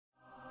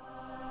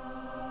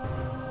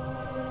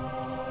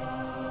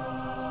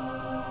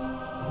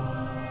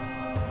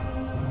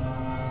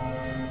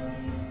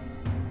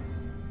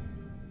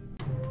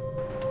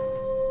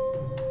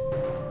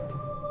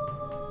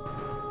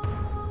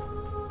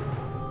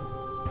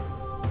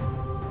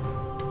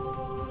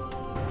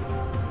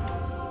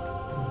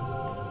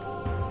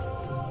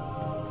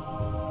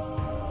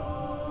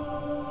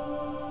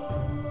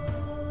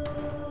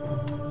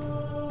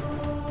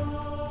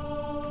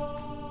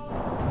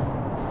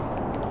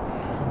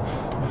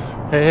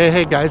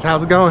Hey guys,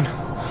 how's it going?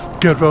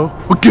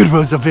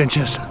 Goodrows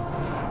Adventures.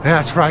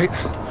 That's right,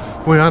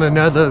 we're on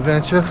another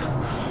adventure.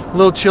 A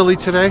little chilly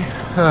today,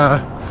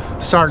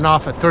 starting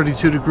off at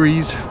 32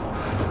 degrees,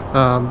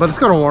 but it's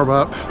gonna warm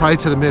up right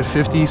to the mid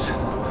 50s.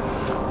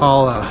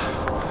 I'll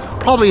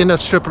probably end up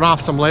stripping off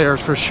some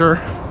layers for sure.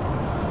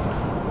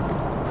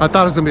 I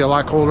thought it was gonna be a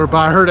lot colder, but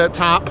I heard up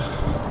top,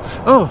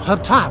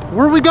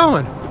 where are we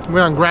going?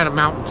 We're on Granite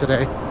Mountain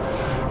today,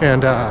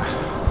 and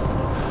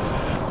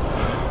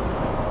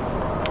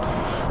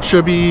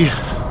should be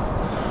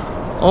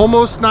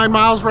almost 9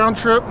 miles round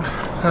trip,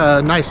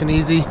 nice and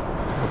easy.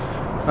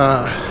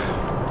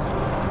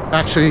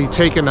 Actually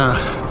taking a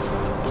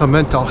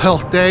mental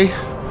health day.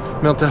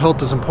 Mental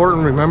health is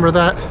important, remember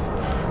that.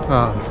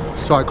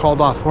 So I called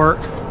off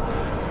work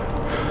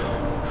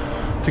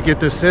to get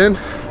this in.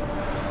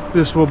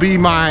 This will be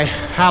my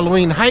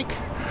Halloween hike.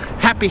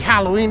 Happy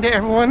Halloween to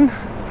everyone.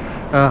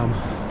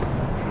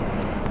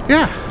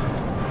 Yeah,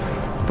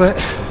 but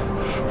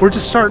we're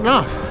just starting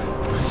off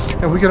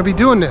and we're gonna be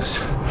doing this,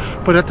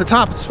 but at the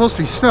top it's supposed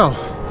to be snow,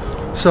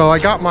 so I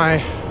got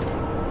my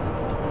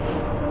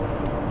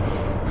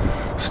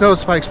snow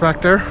spikes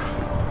back there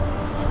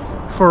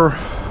for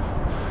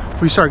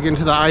if we start getting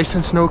to the ice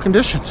and snow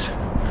conditions.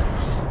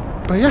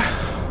 But yeah,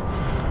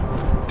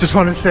 just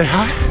wanted to say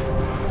hi.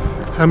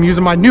 I'm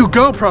using my new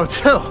GoPro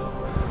too.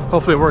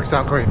 Hopefully it works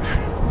out great.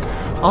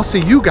 I'll see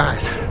you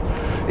guys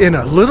in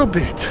a little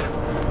bit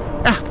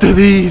after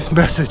these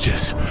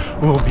messages.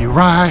 We'll be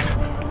right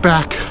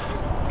back.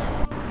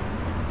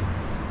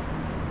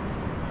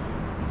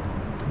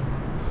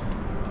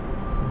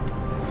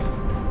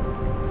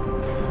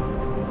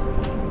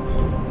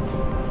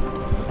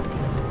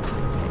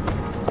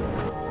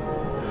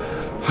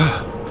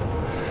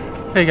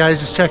 Hey guys,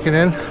 just checking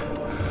in.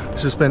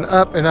 It's just been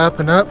up and up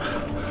and up.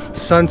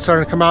 Sun's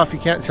starting to come out if you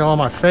can't tell on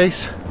my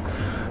face.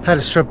 Had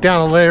to strip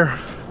down a layer.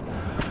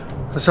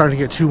 It's starting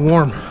to get too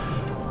warm.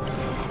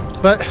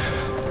 But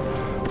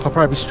I'll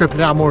probably be stripping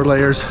out more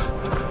layers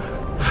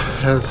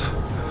as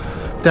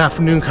the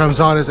afternoon comes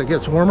on as it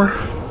gets warmer.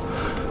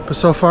 But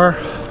so far,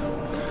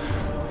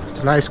 it's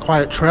a nice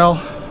quiet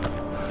trail.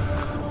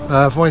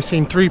 I've only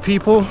seen 3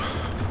 people.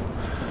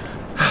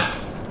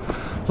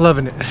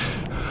 Loving it.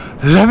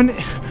 Loving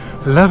it.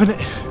 Loving it,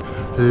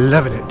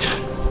 loving it.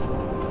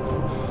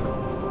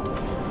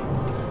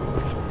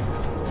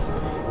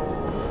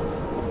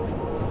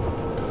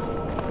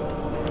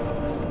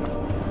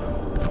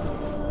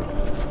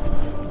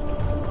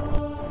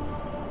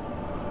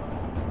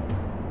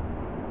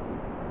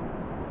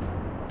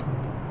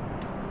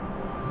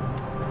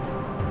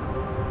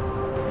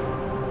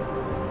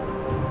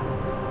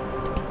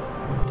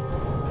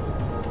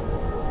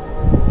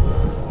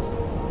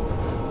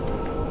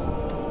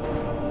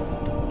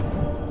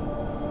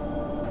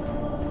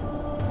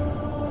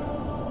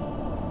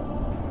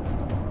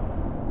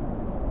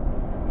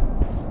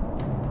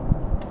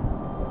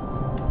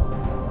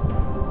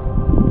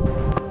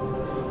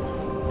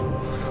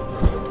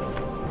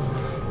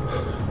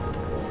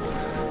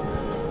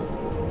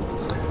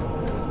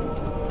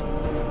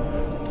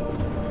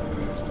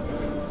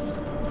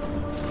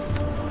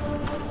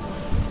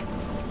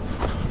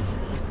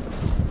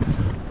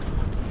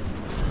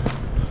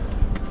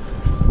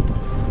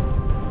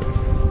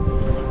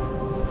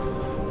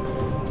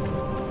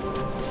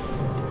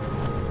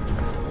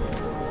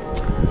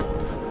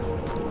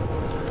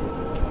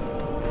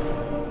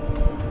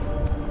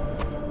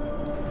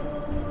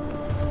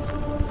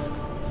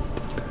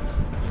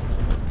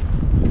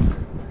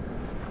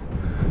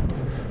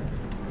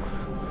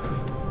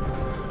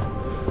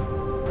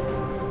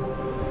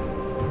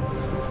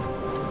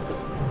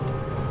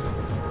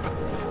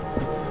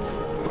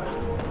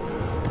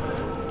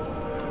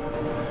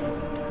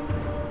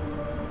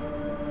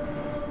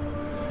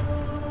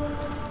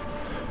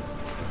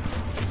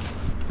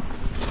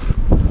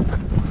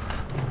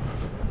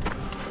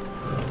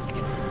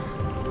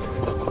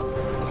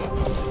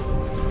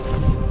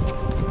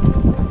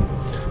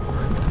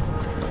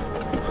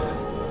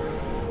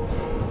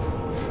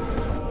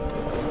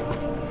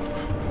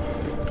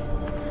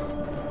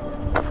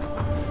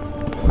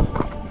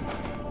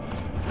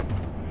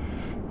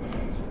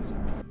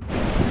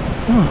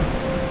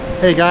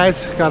 Hey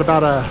guys, got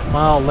about a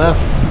mile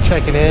left,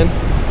 checking in.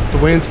 The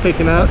wind's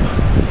picking up,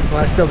 but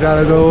I still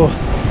gotta go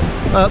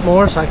up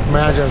more, so I can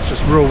imagine it's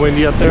just real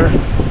windy up there.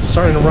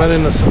 Starting to run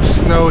into some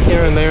snow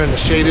here and there in the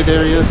shaded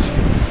areas,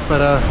 but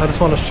I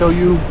just want to show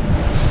you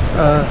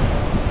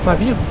my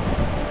view.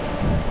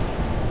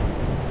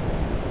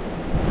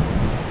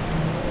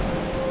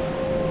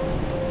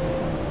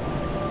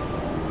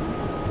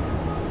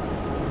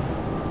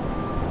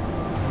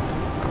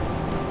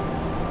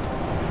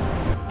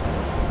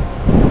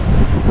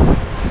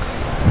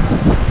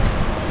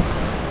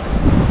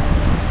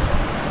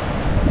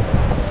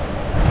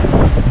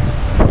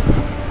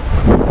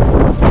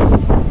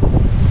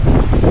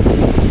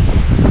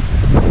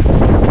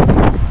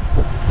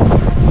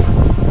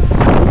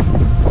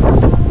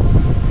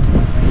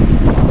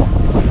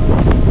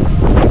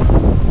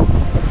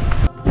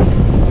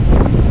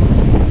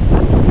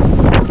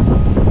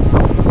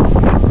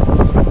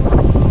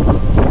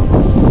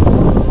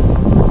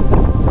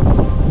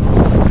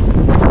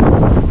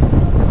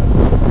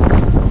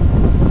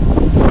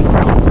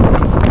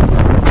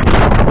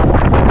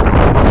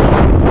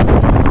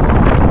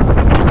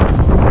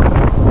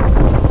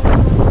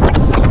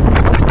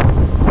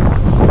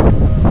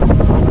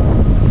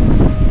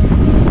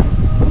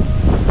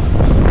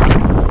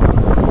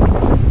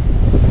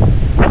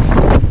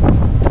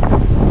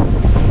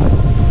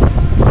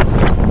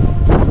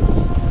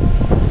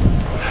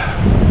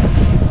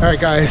 All right,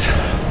 guys,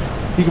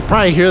 you can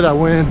probably hear that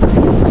wind.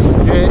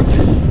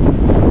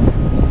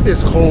 It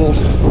is cold.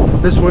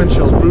 This wind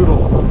chill is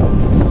brutal.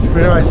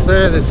 Remember I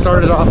said it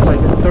started off like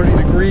at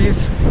 30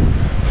 degrees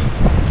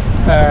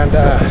and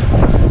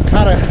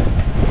kind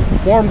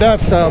of warmed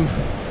up some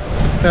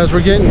as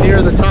we're getting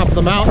near the top of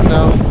the mountain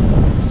now.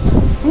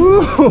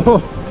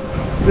 Woo!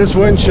 This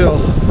wind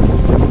chill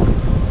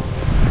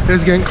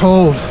is getting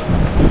cold.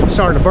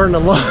 Starting to burn the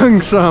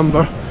lungs some,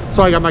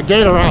 so I got my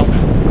gator out.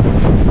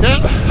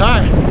 Yep,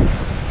 alright.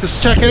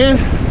 Just checking in,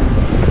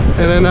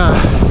 and then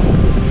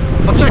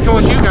I'll check in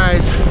with you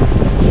guys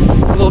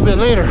a little bit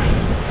later.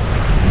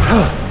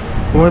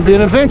 It wouldn't be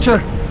an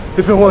adventure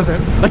if it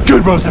wasn't a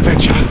Goodrows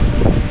adventure.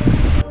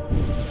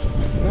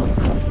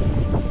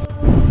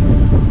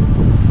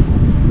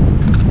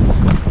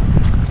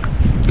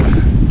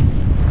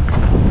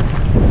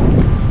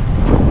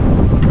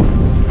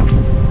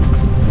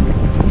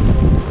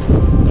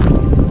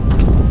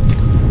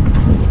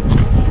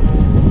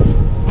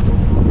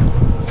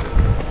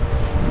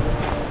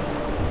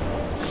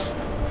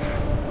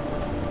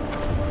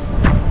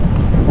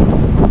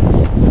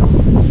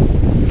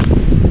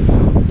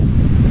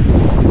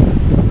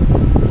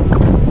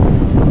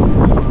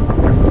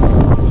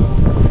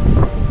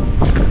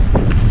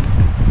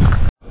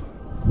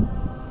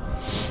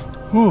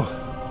 Whew.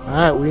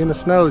 Alright, we in the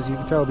snows, you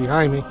can tell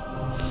behind me.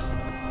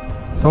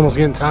 It's almost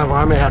getting time where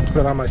I may have to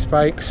put on my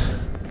spikes.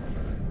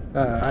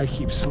 I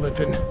keep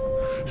slipping.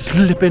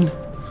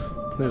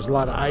 There's a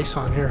lot of ice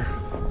on here.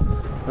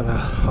 But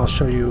I'll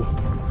show you,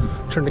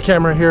 turn the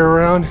camera here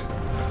around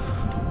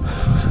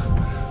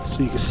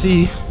so you can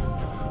see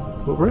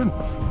what we're in.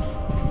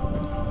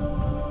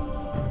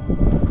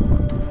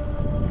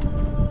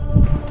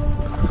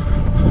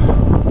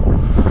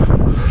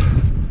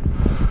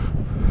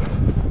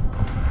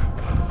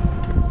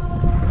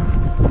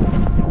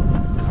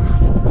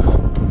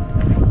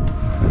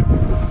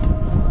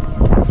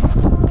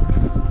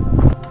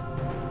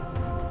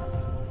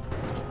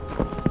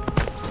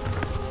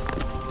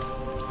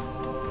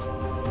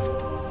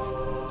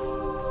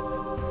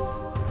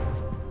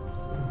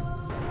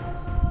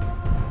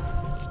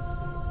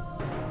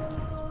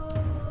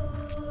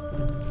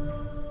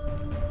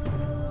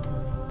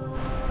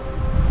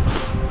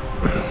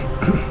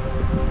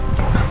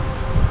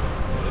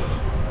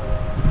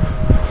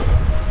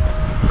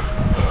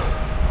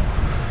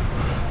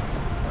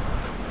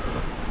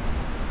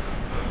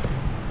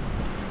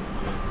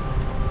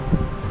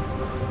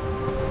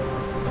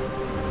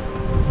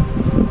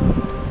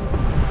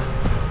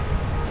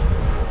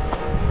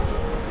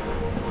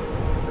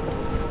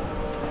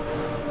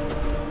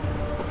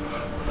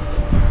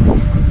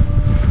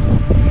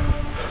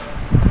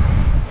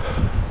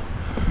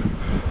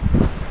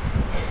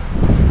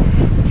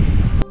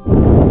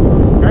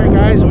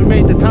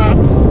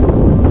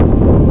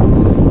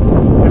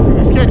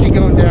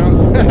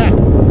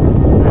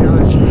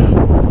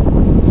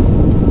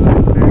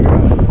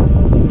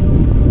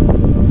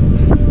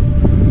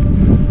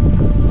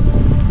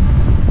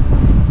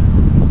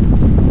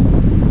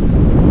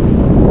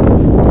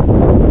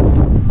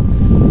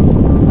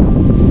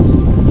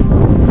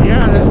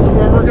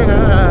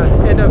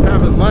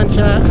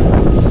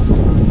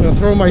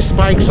 Throw my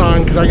spikes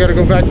on because I got to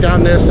go back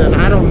down this, and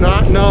I do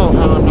not know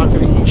how I'm not going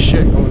to eat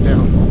shit going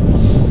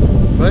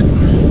down, but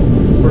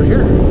we're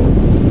here,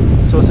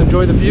 so let's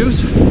enjoy the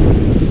views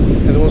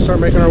and then we'll start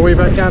making our way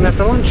back down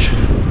after lunch.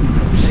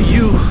 See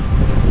you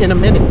in a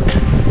minute.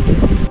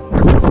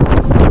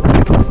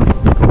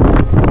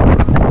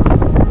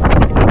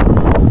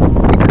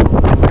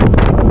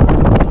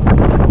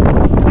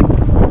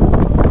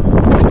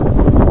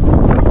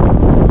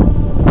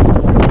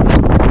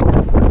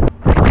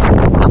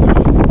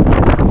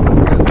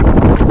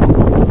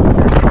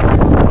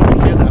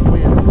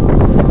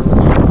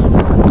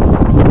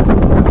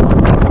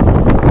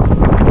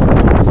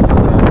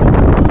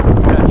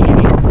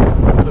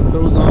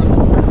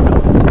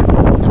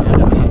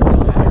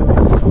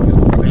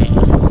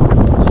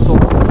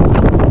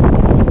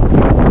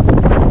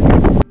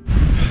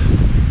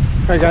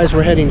 Alright guys,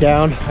 we're heading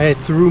down. I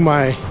threw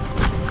my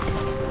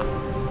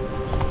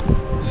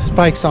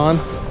spikes on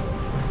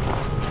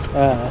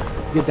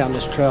to get down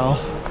this trail.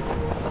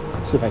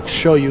 See if I can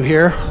show you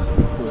here.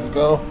 Here we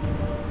go.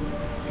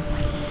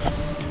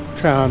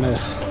 Trying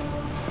to,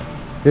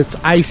 it's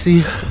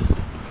icy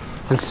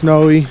and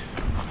snowy.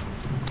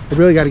 I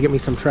really got to get me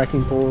some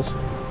trekking poles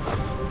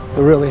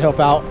to really help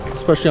out,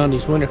 especially on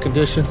these winter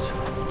conditions.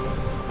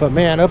 But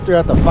man, up there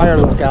at the fire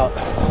lookout,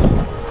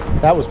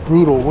 that was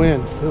brutal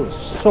wind. It was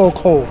so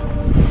cold.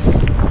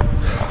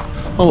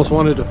 Almost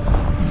wanted to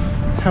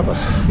have a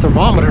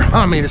thermometer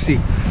on me to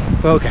see.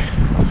 But okay,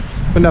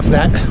 enough of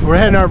that. We're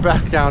heading our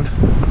back down.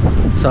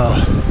 So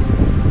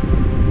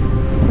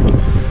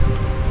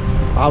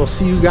I will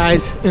see you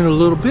guys in a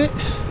little bit.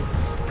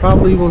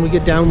 Probably when we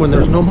get down when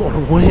there's no more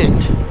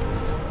wind.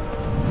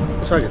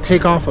 So I could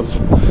take off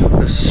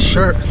this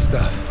shirt and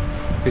stuff.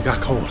 It got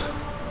cold,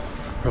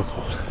 real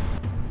cold.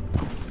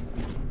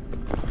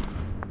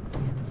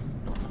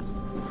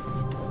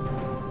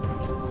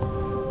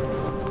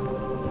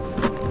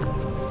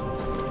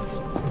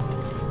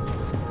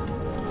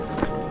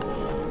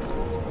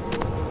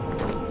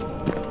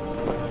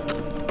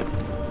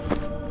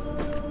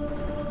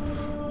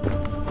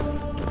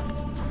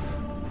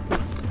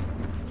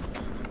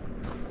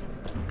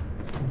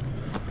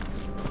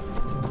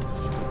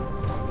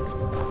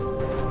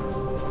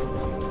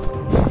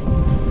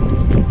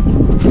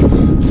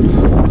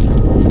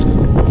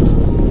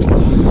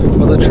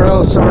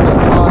 starting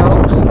to thaw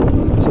out,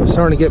 so it's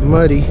starting to get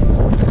muddy.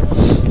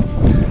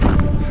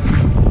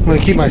 I'm going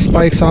to keep my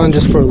spikes on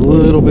just for a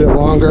little bit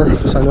longer,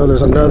 so I know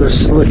there's another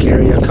slick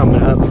area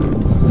coming up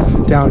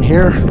down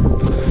here.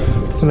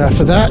 And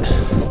after that,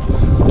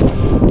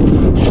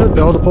 should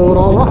be able to pull it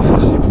all off.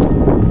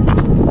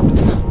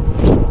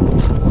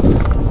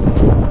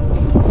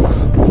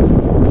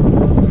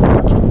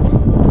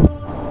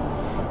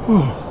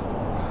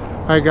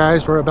 Alright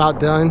guys, we're about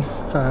done.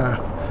 I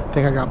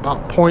think I got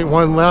about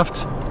 0.1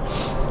 left.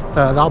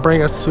 That'll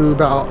bring us to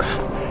about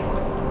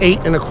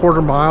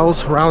 8.25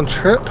 miles round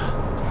trip.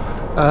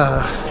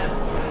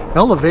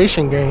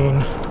 Elevation gain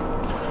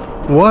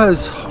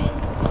was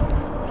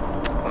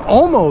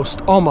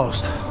almost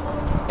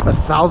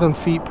 1,000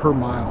 feet per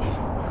mile.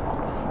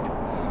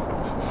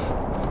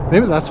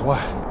 Maybe that's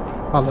why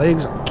my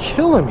legs are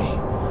killing me.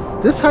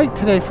 This hike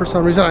today, for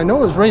some reason, I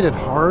know it was rated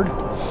hard,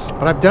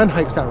 but I've done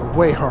hikes that are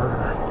way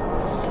harder.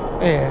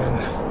 And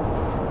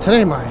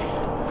today my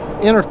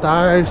inner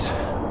thighs,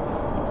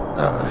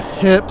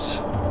 hips,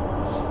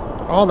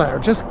 all that are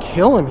just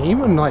killing me.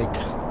 Even like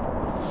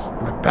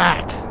my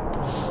back.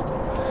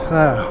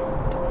 I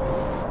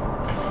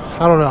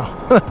don't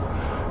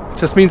know.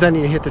 Just means I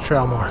need to hit the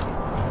trail more.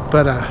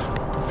 But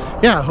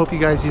yeah, I hope you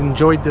guys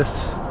enjoyed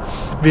this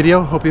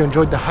video. Hope you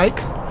enjoyed the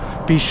hike.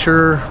 Be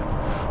sure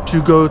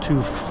to go to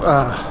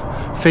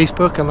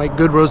Facebook and like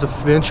Goodrows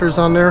Adventures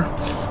on there.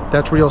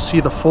 That's where you'll see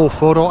the full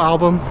photo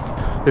album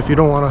if you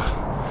don't want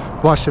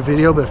to watch the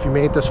video, but if you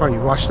made it this far,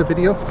 you watch the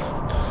video.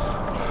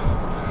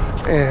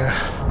 And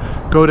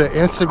go to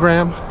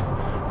Instagram,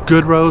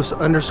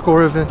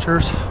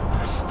 Goodrows_Adventures,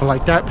 and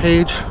like that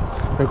page.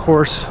 And of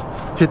course,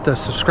 hit the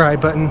subscribe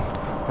button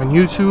on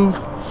YouTube.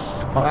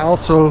 I'll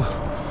also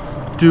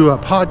do a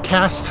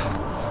podcast,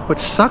 which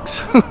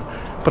sucks,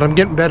 but I'm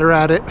getting better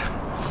at it.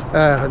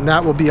 And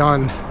that will be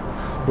on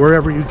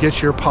wherever you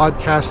get your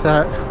podcast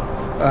at,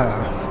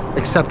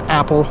 except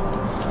Apple,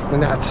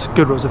 and that's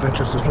Goodrows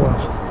Adventures as well.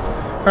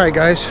 Alright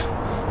guys,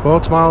 well,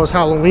 tomorrow is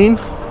Halloween.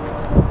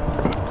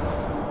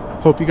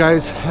 Hope you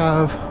guys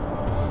have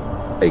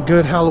a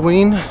good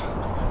Halloween,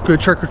 good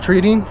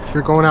trick-or-treating. If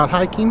you're going out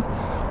hiking,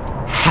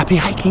 happy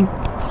hiking.